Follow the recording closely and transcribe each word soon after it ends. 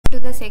to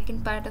the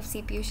second part of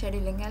CPU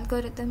scheduling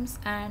algorithms,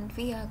 and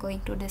we are going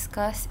to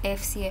discuss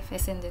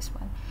FCFS in this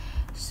one.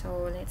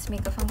 So let's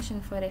make a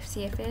function for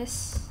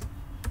FCFS,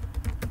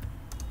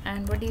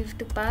 and what do you have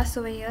to pass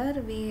over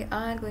here? We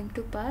are going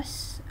to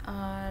pass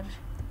our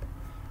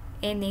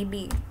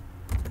NAB,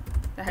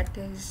 that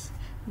is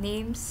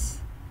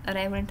names,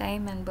 arrival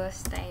time and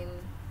burst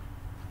time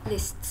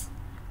lists.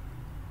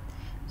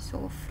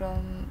 So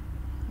from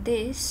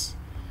this,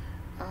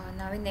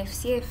 now in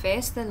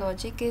FCFS the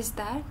logic is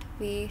that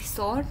we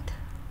sort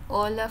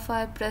all of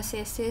our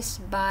processes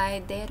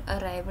by their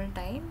arrival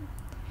time.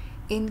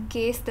 In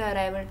case the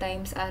arrival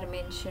times are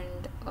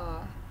mentioned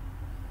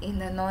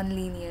in a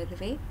non-linear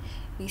way,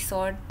 we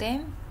sort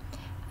them,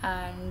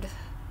 and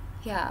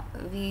yeah,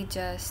 we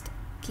just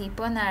keep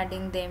on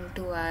adding them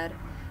to our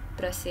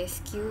process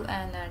queue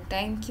and our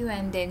time queue,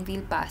 and then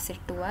we'll pass it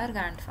to our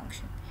gantt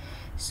function.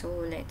 So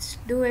let's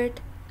do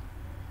it.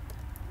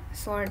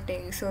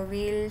 Sorting. So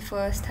we'll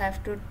first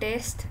have to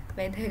test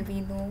whether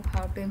we know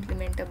how to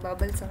implement a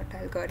bubble sort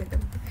algorithm.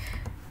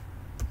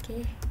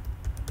 Okay,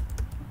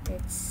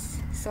 let's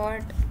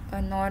sort a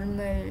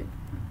normal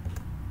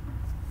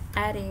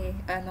array,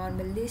 a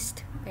normal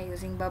list, by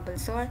using bubble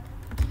sort.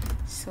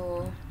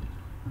 So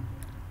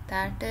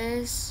that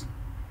is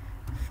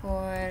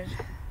for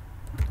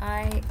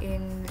I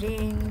in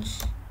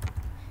range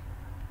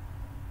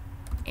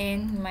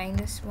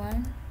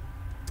n-1,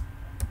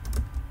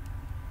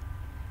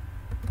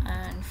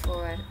 and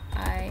for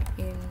I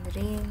in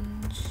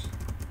range,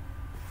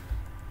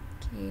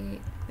 okay,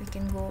 we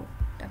can go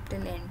up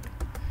till n.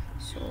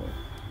 So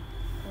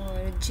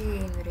for j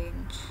in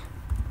range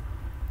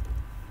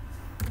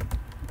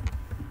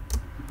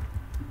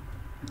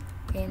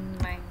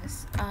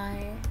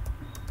n-I,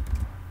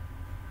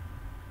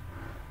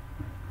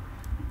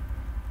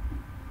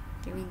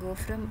 okay, we go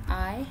from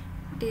I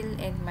till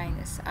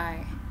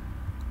n-I.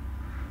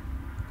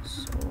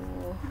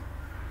 So,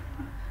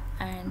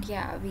 and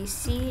yeah, we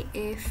see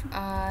if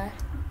our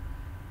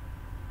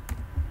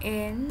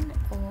n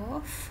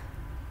of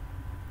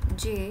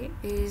j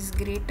is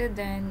greater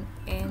than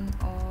n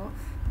of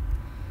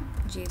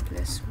j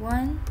plus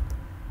 1,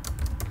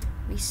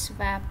 we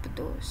swap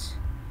those.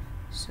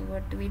 So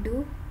what do we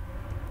do?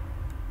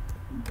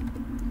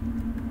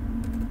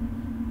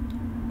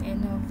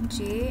 N of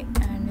j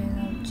and n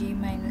of j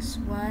minus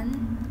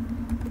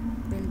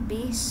 1 will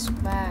be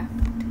swapped.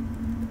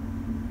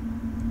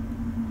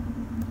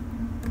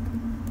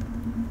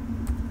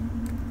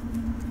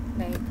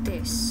 Like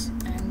this,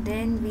 and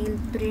then we'll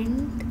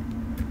print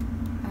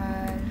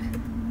our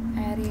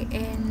array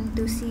n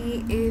to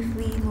see if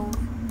we know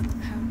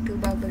how to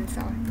bubble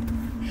sort.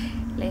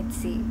 Let's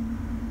see.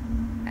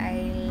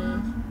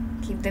 I'll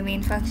keep the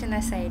main function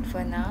aside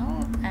for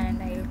now,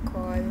 and I'll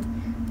call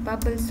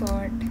bubble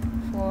sort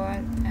for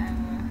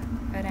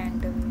a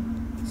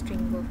random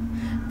string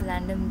of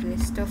random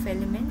list of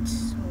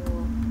elements.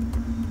 So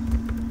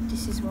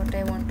this is what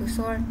I want to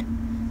sort.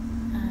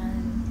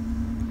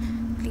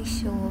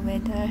 Please show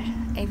whether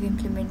I've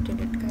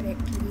implemented it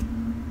correctly.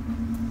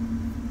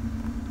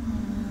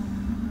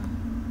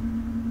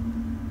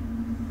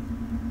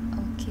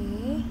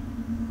 Okay.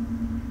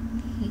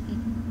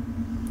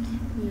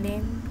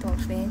 Length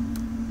of n.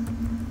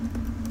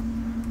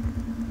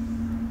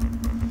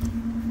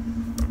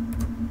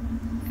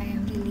 I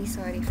am really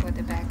sorry for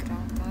the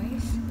background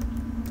noise.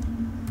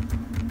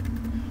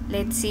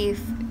 Let's see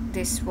if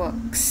this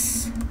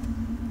works.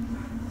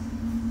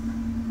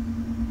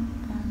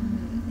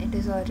 It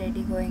is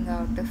already going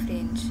out of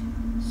range,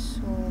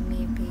 so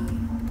maybe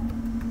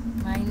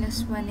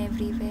 -1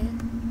 everywhere.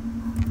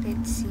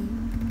 Let's see.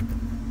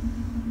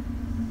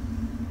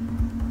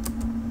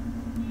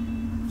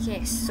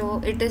 Yes, so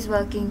it is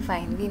working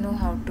fine. We know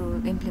how to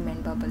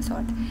implement bubble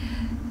sort.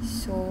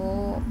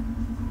 So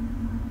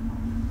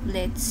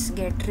let's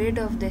get rid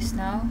of this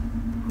now.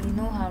 We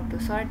know how to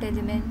sort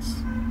elements.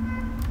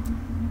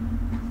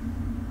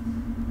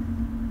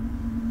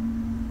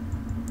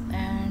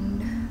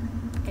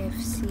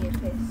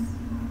 FCFS,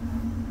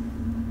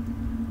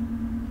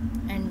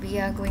 and we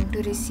are going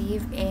to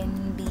receive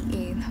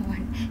NBA,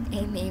 not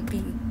NAB.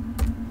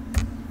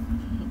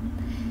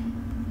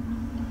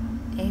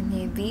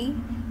 NAB,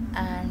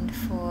 and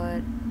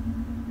for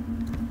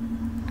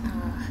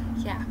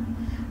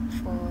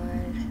for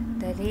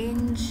the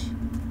range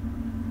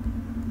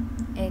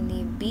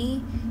NAB,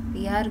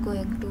 we are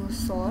going to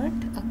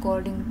sort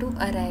according to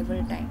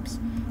arrival times.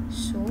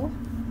 So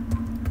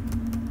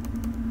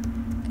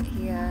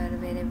here,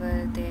 wherever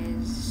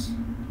there's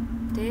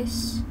this,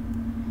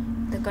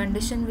 the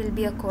condition will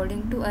be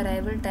according to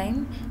arrival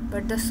time,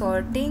 but the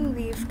sorting,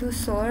 we have to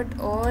sort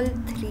all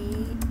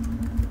three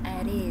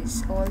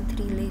arrays, all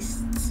three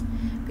lists,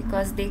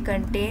 because they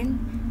contain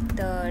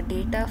the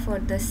data for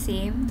the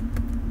same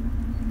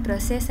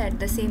process at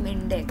the same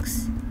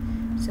index.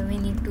 So we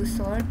need to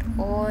sort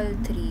all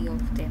three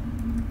of them.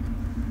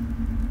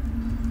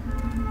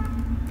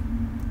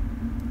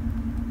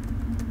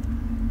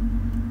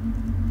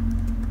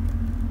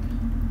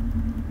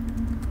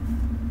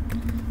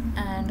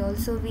 And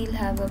also we'll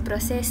have a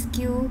process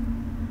queue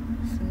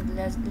So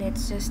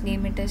let's just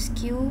name it as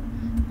q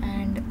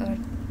and a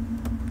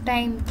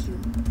time q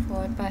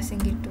for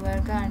passing it to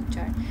our Gantt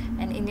chart.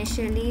 And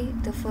initially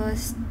the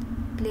first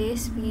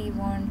place we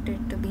want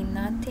it to be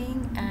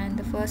nothing, and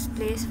the first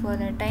place for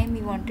the time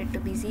we want it to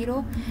be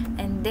 0,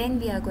 and then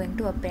we are going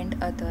to append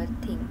other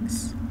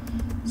things.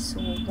 So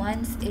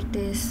once it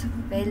is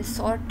well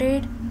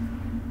sorted,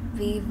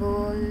 we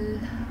will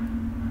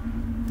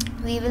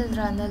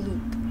run a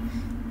loop.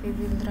 We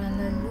will run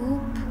a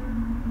loop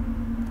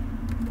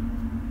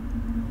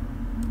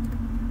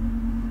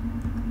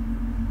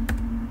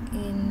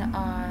in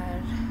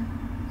our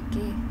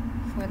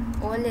for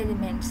all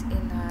elements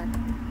in our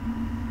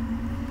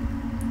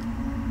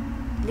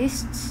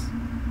lists.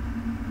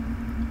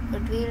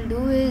 What we'll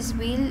do is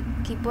we'll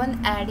keep on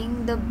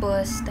adding the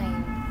burst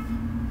time.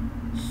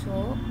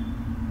 So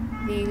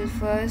we'll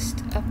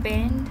first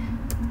append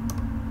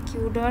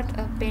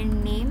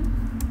q.append name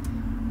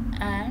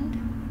and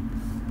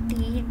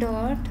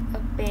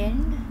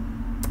t.append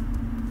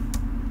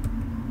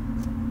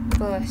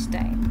burst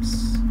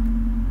times.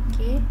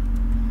 Okay,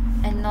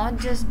 and not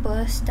just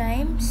burst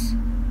times.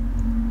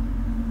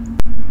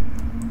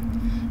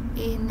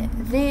 In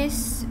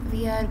this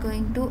we are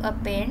going to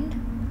append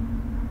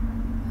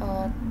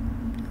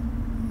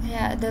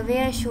the way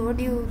I showed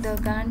you the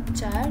Gantt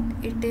chart,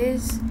 it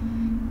is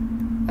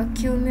a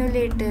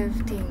cumulative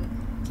thing.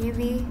 Okay,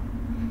 we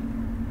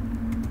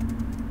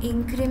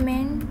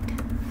increment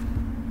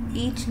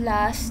each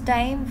last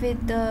time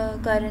with the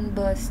current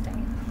burst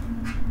time.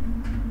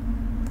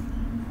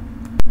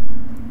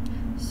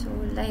 So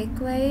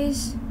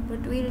likewise,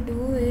 what we'll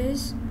do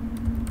is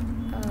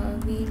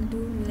we'll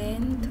do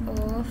length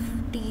of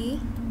t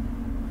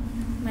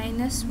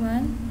minus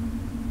 1,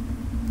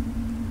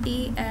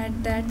 t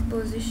at that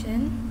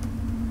position,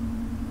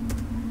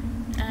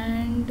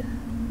 and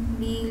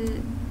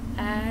we'll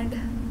add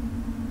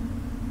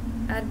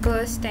our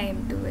burst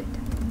time to it,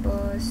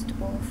 burst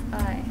of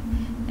I,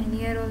 and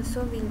here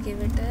also we'll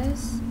give it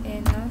as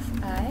n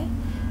of I,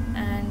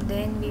 and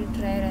then we'll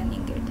try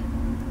running it.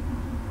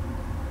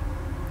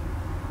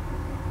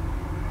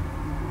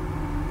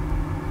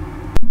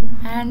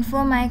 And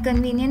for my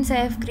convenience, I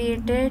have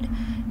created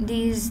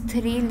these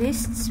 3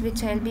 lists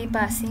which I'll be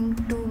passing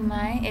to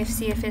my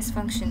FCFS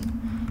function.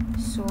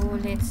 So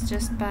let's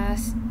just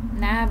pass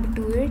nab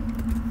to it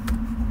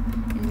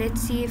and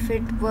let's see if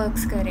it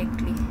works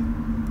correctly.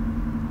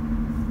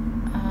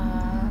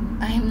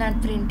 I am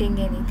not printing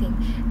anything.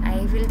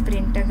 I will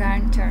print a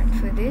Gantt chart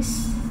for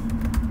this.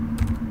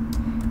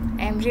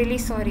 I am really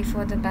sorry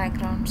for the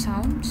background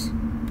sounds.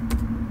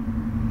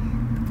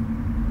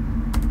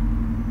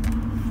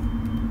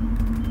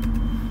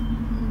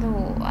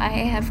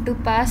 I have to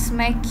pass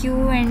my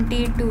q and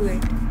t to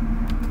it,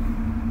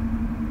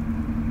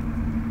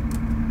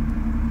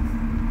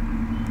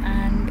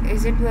 and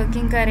is it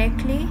working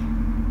correctly?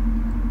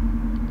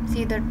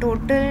 See, the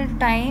total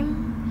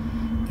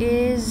time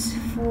is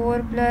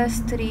 4 plus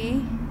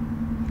 3,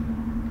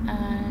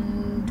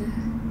 and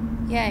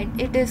yeah,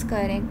 it is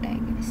correct, I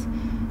guess.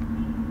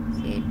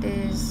 See, it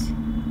is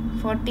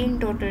 14,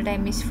 total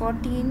time is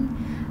 14,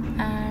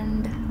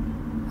 and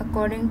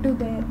according to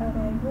their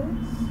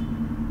arrivals,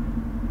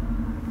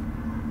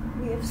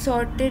 we have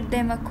sorted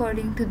them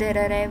according to their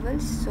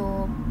arrivals.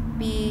 So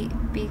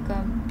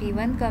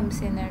P1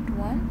 comes in at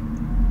 1,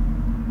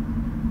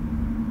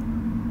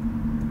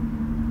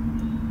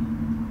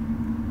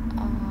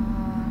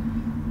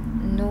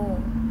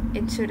 no,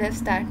 it should have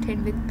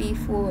started with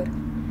P4.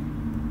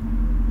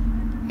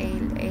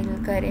 I'll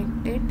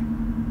correct it.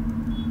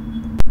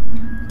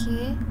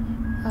 Okay,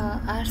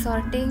 our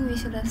sorting, we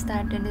should have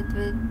started it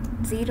with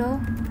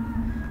 0,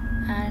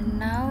 and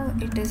now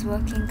it is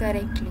working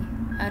correctly.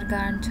 Our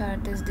Gantt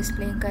chart is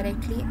displaying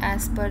correctly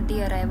as per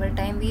the arrival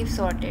time we've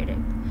sorted it.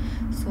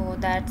 So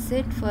that's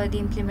it for the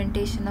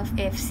implementation of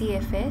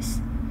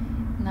FCFS.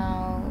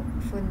 Now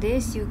for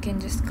this, you can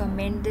just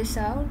comment this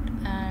out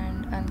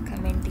and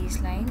uncomment these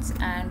lines,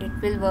 and it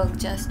will work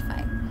just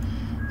fine.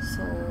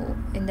 So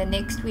in the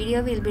next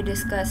video, we'll be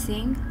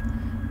discussing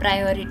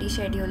priority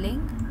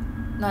scheduling,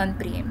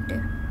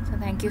 non-preemptive. So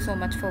thank you so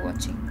much for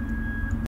watching.